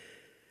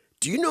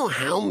 Do you know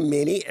how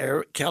many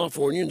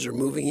Californians are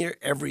moving here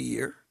every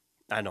year?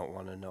 I don't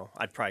want to know.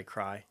 I'd probably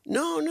cry.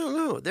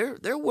 No.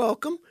 They're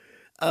welcome.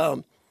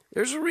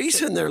 There's a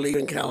reason they're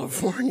leaving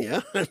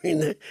California. I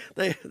mean,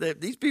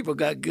 these people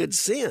got good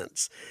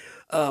sense.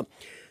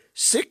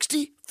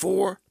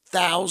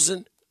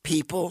 64,000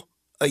 people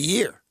a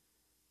year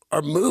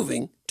are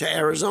moving to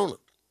Arizona.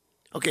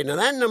 Okay, now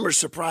that number's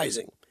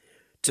surprising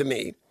to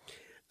me.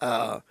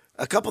 A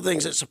couple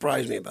things that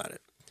surprised me about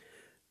it.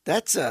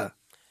 That's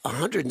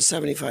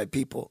 175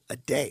 people a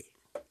day.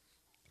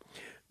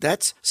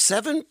 That's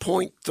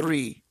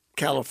 7.3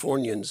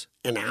 Californians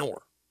an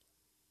hour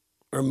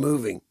are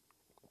moving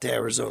to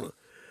Arizona.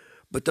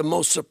 But the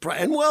most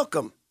surprising, and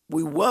welcome,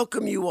 we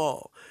welcome you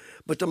all.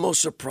 But the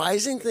most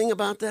surprising thing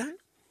about that,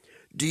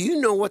 do you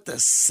know what the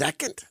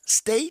second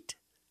state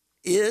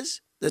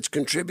is that's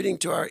contributing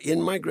to our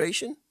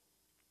in-migration?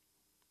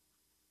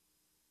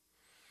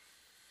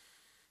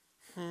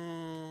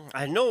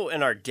 I know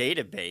in our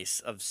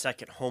database of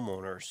second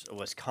homeowners,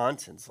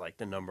 Wisconsin's like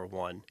the number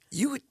one.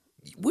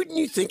 Wouldn't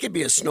you think it'd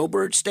be a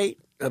snowbird state?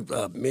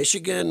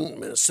 Michigan,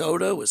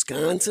 Minnesota,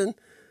 Wisconsin,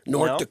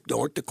 North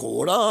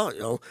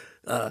Dakota.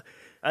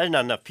 There's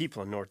not enough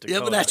people in North Dakota.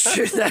 Yeah, but that's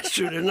true. That's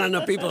true. There's not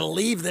enough people to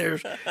leave there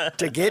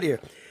to get here.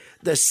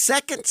 The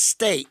second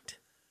state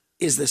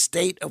is the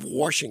state of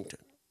Washington.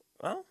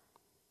 Well,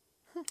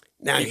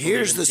 now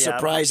here's the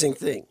surprising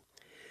thing.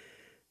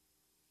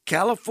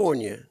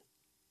 California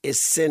is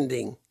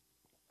sending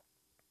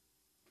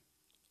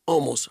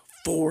almost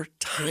 4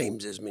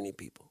 times as many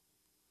people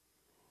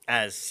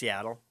as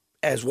Seattle,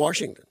 as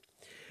Washington.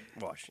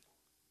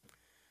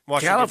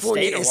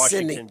 California is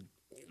sending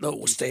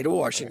the state of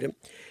Washington.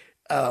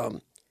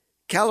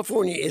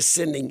 California is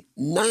sending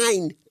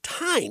 9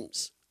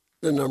 times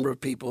the number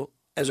of people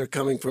as are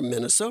coming from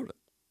Minnesota.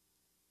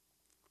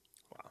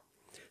 Wow!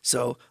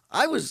 So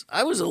I was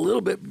a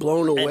little bit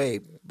blown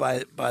away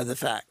by the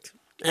fact.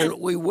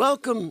 And we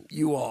welcome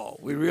you all.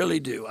 We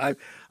really do.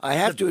 I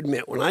have to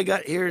admit, when I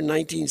got here in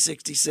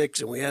 1966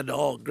 and we had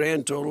all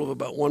grand total of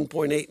about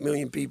 1.8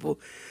 million people,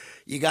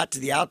 you got to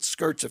the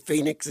outskirts of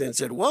Phoenix and it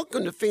said,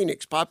 "Welcome to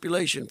Phoenix,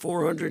 population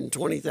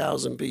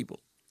 420,000 people."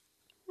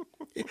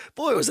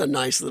 Boy, it was a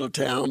nice little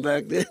town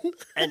back then.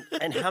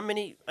 and how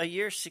many a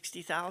year?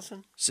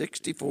 60,000?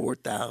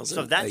 64,000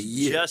 So that's a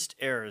year. just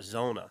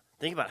Arizona.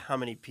 Think about how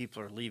many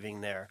people are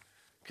leaving there.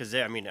 Because,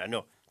 I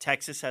know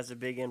Texas has a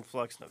big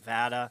influx,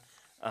 Nevada,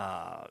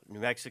 New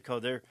Mexico.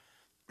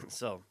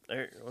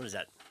 What is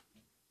that?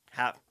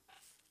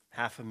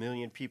 Half a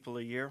million people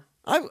a year?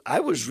 I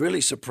was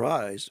really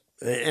surprised,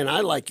 and I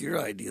like your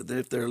idea that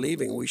if they're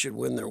leaving, we should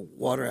win their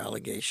water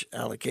allocation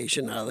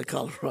out of the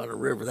Colorado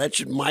River. That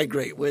should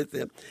migrate with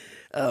them.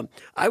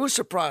 I was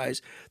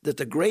surprised that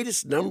the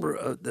greatest number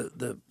of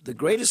the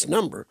greatest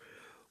number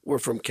were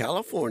from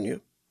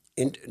California,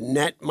 in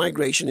net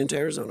migration into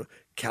Arizona,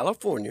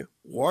 California,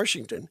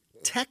 Washington,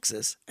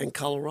 Texas, and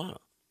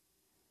Colorado.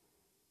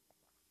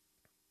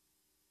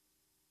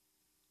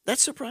 That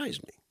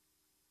surprised me.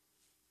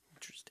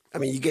 Interesting. I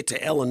mean, you get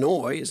to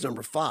Illinois is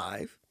number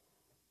 5.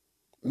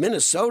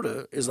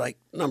 Minnesota is like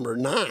number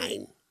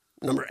 9,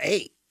 number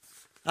 8.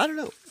 I don't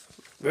know.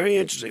 Very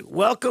interesting.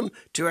 Welcome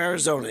to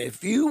Arizona.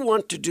 If you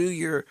want to do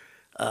your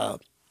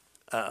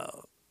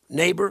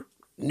neighbor,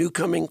 new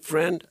coming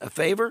friend a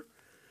favor,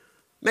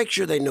 make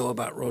sure they know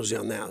about Rosie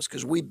on the House,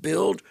 because we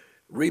build,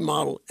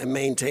 remodel, and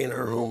maintain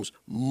our homes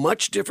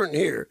much different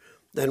here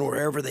than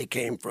wherever they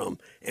came from,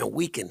 and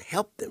we can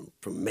help them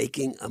from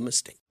making a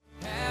mistake.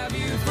 Have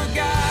you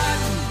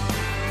forgotten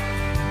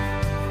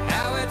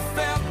how it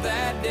felt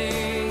that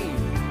day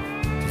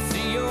to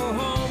see your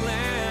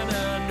homeland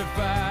under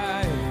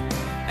fire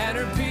and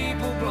her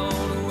people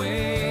blown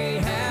away?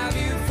 Have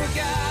you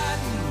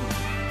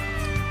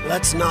forgotten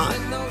Let's not.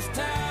 when those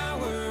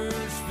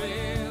towers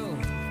fell?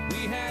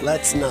 We had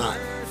Let's not.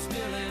 never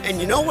still in And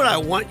you know what I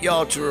want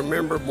y'all to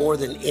remember more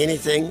than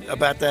anything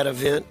about that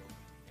event?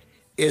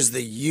 Is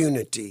the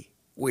unity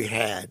we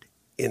had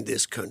in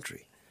this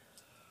country.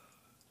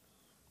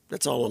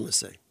 That's all I'm going to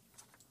say.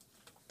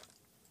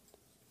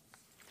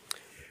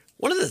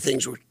 One of the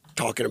things we're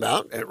talking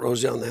about at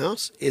Rosie on the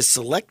House is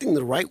selecting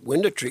the right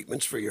window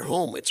treatments for your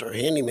home. It's our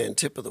handyman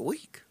tip of the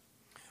week.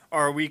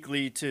 Our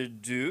weekly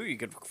to-do, you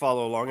could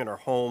follow along in our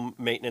home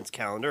maintenance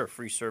calendar, a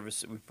free service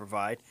that we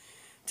provide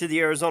to the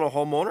Arizona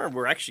homeowner.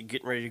 We're actually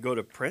getting ready to go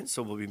to print,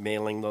 so we'll be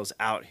mailing those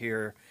out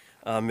here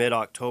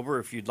mid-October.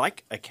 If you'd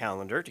like a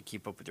calendar to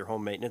keep up with your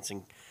home maintenance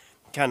and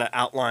kind of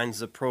outlines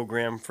the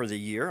program for the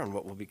year and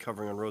what we'll be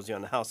covering on Rosie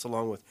on the House,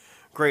 along with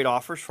great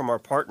offers from our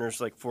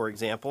partners. Like, for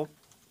example,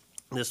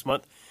 this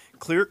month,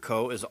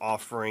 Clearco is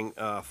offering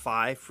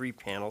 5 free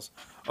panels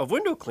of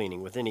window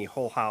cleaning with any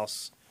whole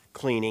house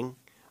cleaning,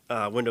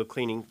 window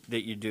cleaning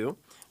that you do.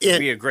 It'd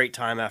be a great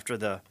time after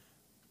the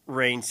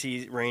rain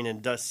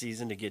and dust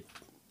season to get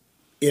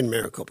In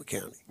Maricopa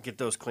County.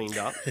 those cleaned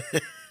up.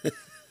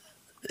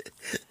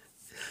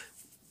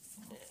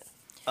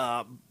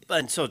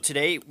 And so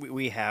today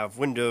we have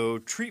window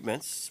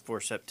treatments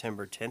for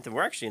September 10th, and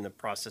we're actually in the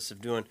process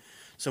of doing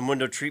some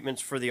window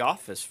treatments for the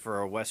office for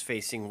our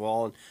west-facing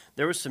wall. And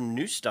there was some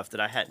new stuff that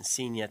I hadn't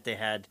seen yet. They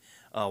had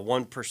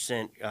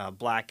 1%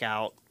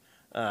 blackout,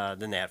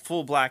 then they had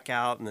full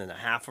blackout, and then a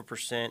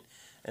 0.5%,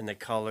 and the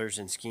colors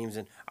and schemes.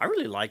 And I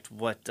really liked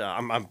what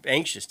I'm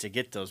anxious to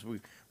get those.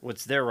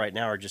 What's there right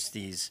now are just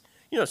these,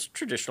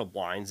 traditional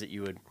blinds that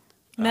you would.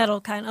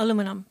 Metal kind,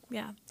 aluminum,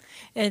 yeah.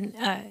 And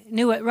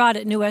Rod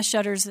at New West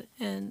Shutters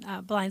and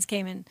Blinds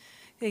came in.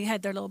 They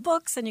had their little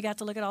books, and you got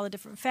to look at all the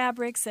different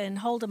fabrics and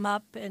hold them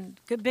up, and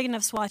big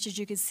enough swatches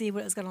you could see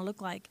what it was going to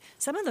look like.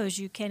 Some of those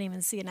you can't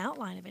even see an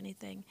outline of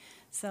anything.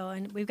 So,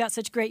 and we've got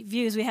such great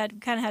views. We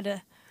kind of had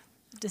a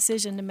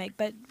decision to make,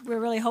 but we're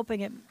really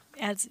hoping it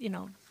adds,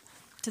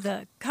 to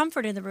the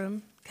comfort in the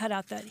room, cut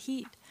out that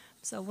heat.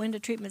 So window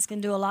treatments can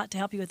do a lot to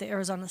help you with the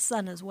Arizona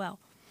sun as well.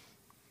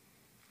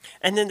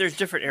 And then there's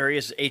different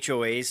areas,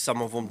 HOAs.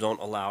 Some of them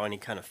don't allow any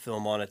kind of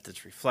film on it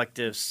that's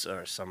reflective,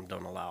 or some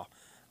don't allow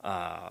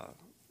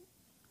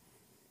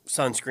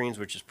sunscreens,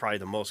 which is probably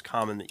the most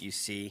common that you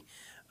see.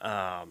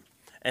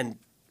 And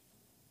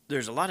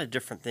there's a lot of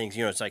different things.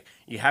 You know, it's like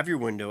you have your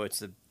window.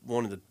 It's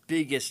one of the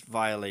biggest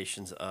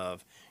violations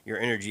of your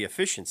energy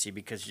efficiency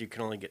because you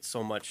can only get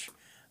so much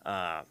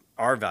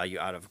R value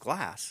out of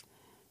glass.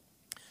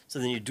 So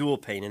then you dual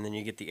pane, and then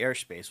you get the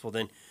airspace. Well,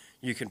 then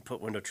you can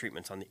put window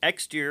treatments on the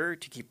exterior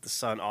to keep the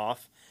sun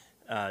off.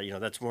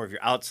 That's more of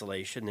your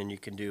outsolation. Then you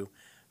can do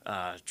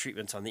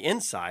treatments on the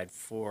inside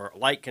for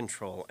light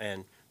control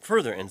and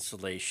further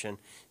insulation.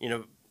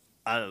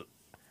 I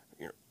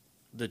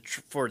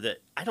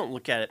don't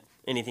look at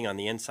anything on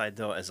the inside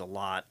though as a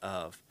lot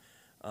of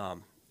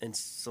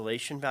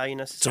insulation value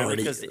necessarily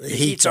because the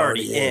heat's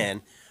already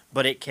in,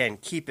 but it can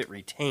keep it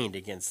retained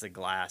against the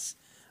glass.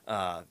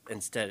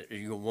 Instead,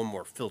 you get one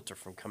more filter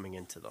from coming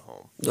into the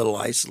home. Little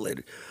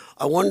isolated.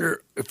 I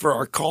wonder if for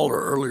our caller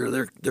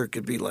earlier, there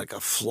could be like a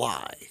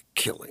fly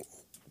killing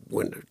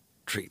window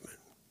treatment.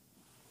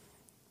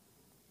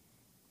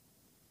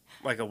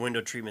 Like a window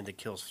treatment that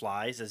kills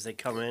flies as they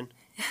come in?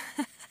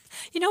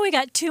 We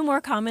got 2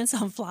 more comments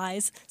on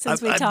flies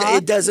since we talked.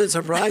 It doesn't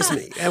surprise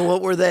me. And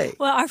what were they?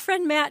 Well, our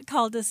friend Matt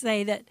called to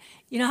say that,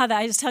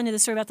 I was telling you the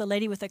story about the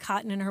lady with the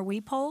cotton in her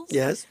weep holes?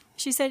 Yes.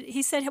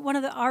 He said one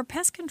of our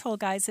pest control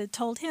guys had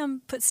told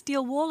him put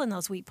steel wool in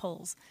those weep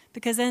holes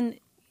because then,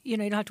 you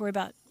don't have to worry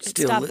about it.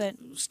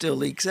 Still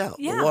leaks out.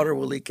 Yeah, the water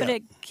will leak out. But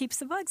it keeps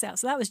the bugs out.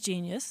 So that was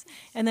genius.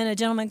 And then a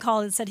gentleman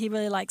called and said he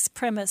really likes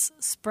Premise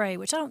spray,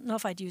 which I don't know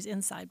if I'd use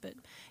inside, but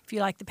if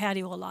you like the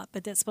patio a lot.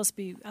 But that's supposed to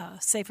be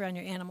safe around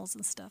your animals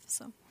and stuff.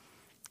 So,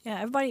 yeah,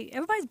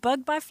 everybody's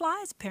bugged by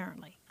flies,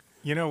 apparently.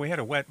 We had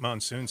a wet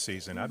monsoon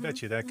season. I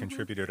bet you that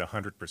contributed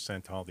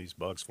 100% to all these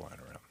bugs flying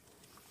around.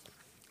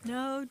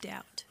 No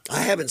doubt.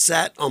 I haven't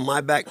sat on my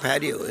back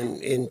patio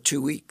in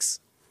 2 weeks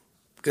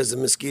because the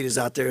mosquitoes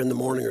out there in the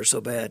morning are so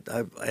bad.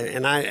 I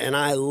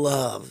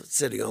love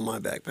sitting on my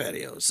back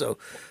patio, so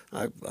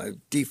I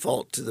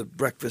default to the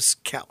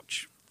breakfast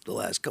couch the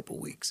last couple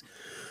of weeks.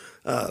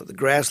 The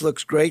grass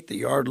looks great. The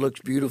yard looks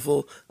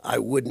beautiful. I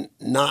wouldn't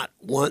not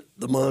want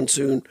the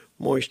monsoon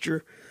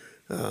moisture.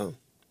 And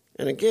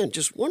again,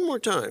 just one more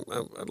time,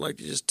 I'd like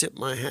to just tip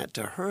my hat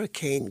to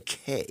Hurricane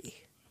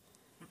K.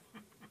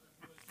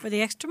 For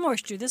the extra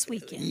moisture this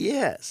weekend.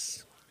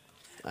 Yes.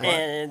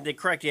 And the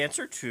correct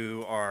answer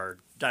to our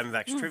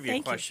Diamondbacks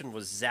trivia question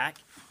was Zach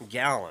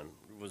Gallen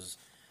was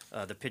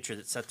the pitcher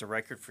that set the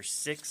record for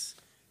 6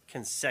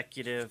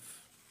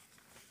 consecutive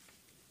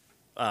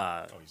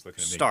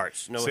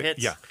starts, no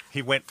hits. Yeah,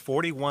 he went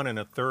 41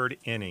 1/3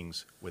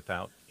 innings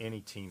without any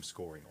team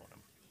scoring on him.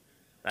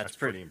 That's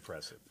pretty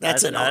impressive.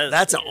 That's an arm.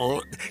 That's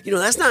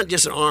not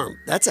just an arm.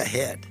 That's a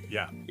head.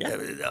 Yeah.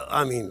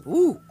 I mean,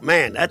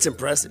 man, that's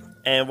impressive.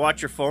 And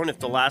watch your phone. If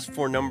the last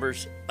 4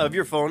 numbers of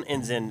your phone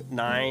ends in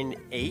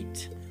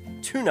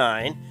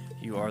 9829,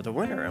 you are the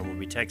winner. And we'll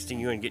be texting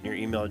you and getting your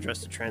email address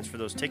to transfer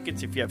those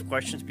tickets. If you have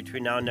questions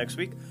between now and next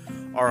week,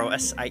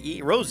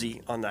 ROSIE,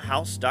 Rosie on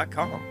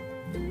thehouse.com.